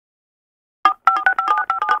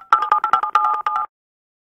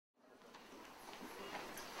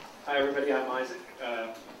Hi everybody, I'm Isaac.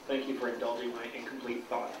 Thank you for indulging my incomplete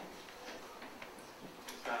thought.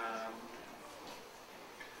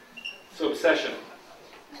 So obsession.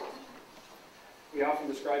 We often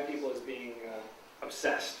describe people as being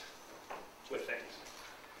obsessed with things.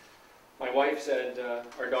 My wife said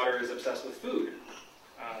our daughter is obsessed with food.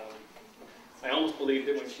 I almost believed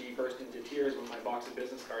it when she burst into tears when my box of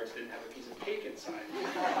business cards didn't have a piece of cake inside.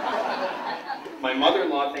 My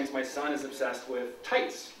mother-in-law thinks my son is obsessed with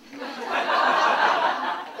tights.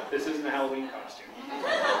 This isn't a Halloween costume.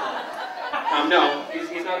 No,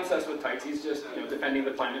 he's not obsessed with tights. He's just defending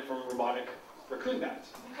the planet from robotic raccoon bats.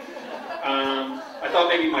 I thought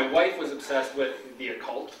maybe my wife was obsessed with the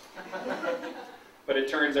occult, but it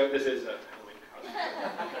turns out this is a Halloween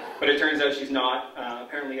costume. But it turns out she's not.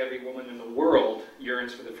 Apparently every woman in the world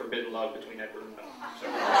yearns for the forbidden love between Edward and Belle.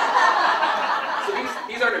 So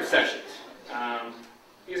these aren't obsessions.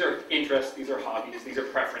 These are interests, these are hobbies, these are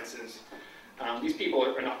preferences. These people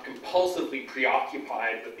are not compulsively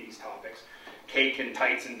preoccupied with these topics. Cake and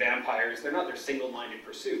tights and vampires, they're not their single-minded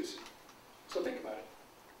pursuits. So think about it.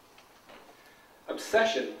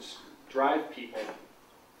 Obsessions drive people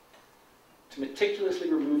to meticulously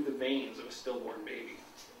remove the veins of a stillborn baby.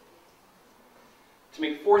 To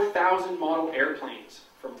make 4,000 model airplanes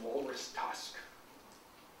from walrus tusk.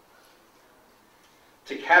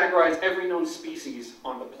 To categorize every known species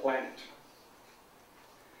on the planet.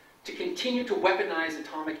 To continue to weaponize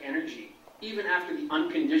atomic energy, even after the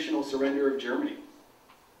unconditional surrender of Germany.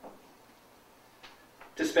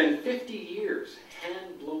 To spend 50 years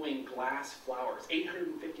hand-blowing glass flowers,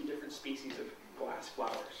 850 different species of glass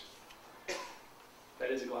flowers. That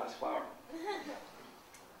is a glass flower.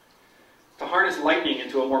 To harness lightning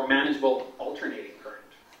into a more manageable alternating current.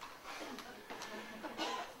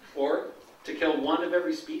 Or to kill one of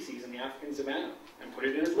every species in the African savanna and put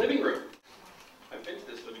it in his living room. I've been to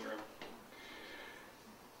this living room.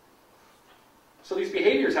 So these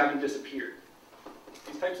behaviors haven't disappeared.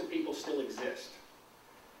 These types of people still exist.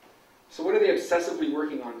 So what are they obsessively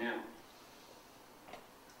working on now?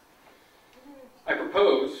 I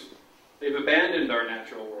propose they've abandoned our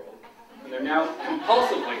natural world, and they're now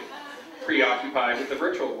compulsively preoccupied with the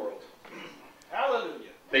virtual world. Hallelujah.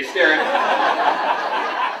 They stare at...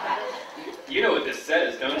 You know what this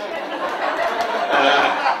says, don't you?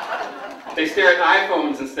 They stare at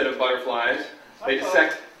iPhones instead of butterflies. They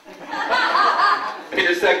dissect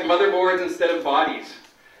motherboards instead of bodies.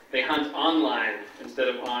 They hunt online instead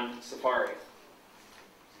of on Safari.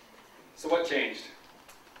 So what changed?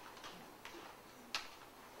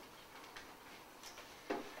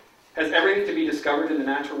 Has everything to be discovered in the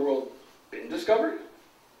natural world been discovered?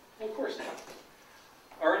 Well, of course not.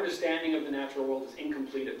 Our understanding of the natural world is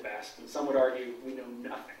incomplete at best, and some would argue we know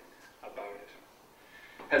nothing about it.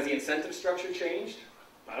 Has the incentive structure changed?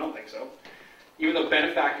 I don't think so. Even though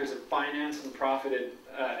benefactors have financed and profited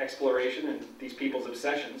exploration and these people's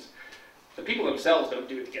obsessions, the people themselves don't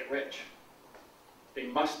do it to get rich. They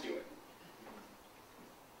must do it.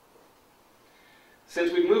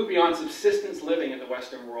 Since we've moved beyond subsistence living in the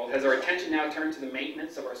Western world, has our attention now turned to the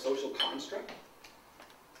maintenance of our social construct?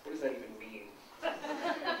 What does that even mean?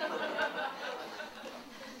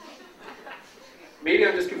 Maybe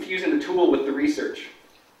I'm just confusing the tool with the research.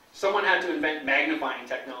 Someone had to invent magnifying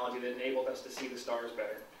technology that enabled us to see the stars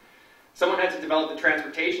better. Someone had to develop the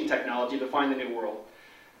transportation technology to find the new world.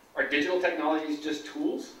 Are digital technologies just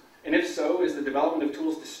tools? And if so, is the development of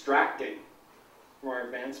tools distracting from our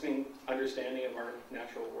advancing understanding of our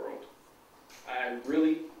natural world? I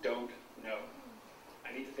really don't know.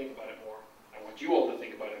 I need to think about it more. I want you all to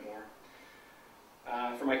think about it more.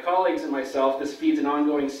 For my colleagues and myself, this feeds an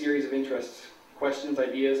ongoing series of interests, questions,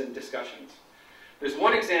 ideas, and discussions. There's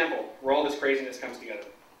one example where all this craziness comes together.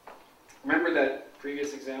 Remember that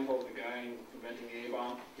previous example of the guy inventing the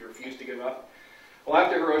A-bomb? He refused to give up. Well,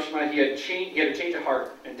 after Hiroshima, he had a change of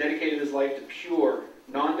heart and dedicated his life to pure,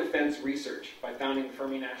 non-defense research by founding the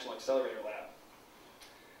Fermi National Accelerator Lab.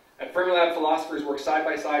 At Fermilab, philosophers work side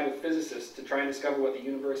by side with physicists to try and discover what the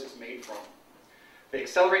universe is made from. They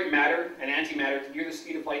accelerate matter and antimatter to near the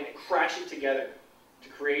speed of light and crash it together to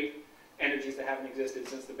create energies that haven't existed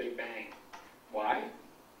since the Big Bang. Why?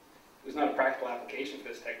 There's not a practical application for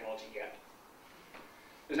this technology yet.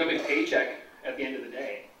 There's no big paycheck at the end of the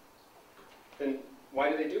day. Then why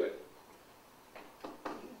do they do it?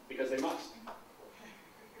 Because they must.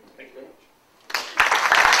 Thank you very much.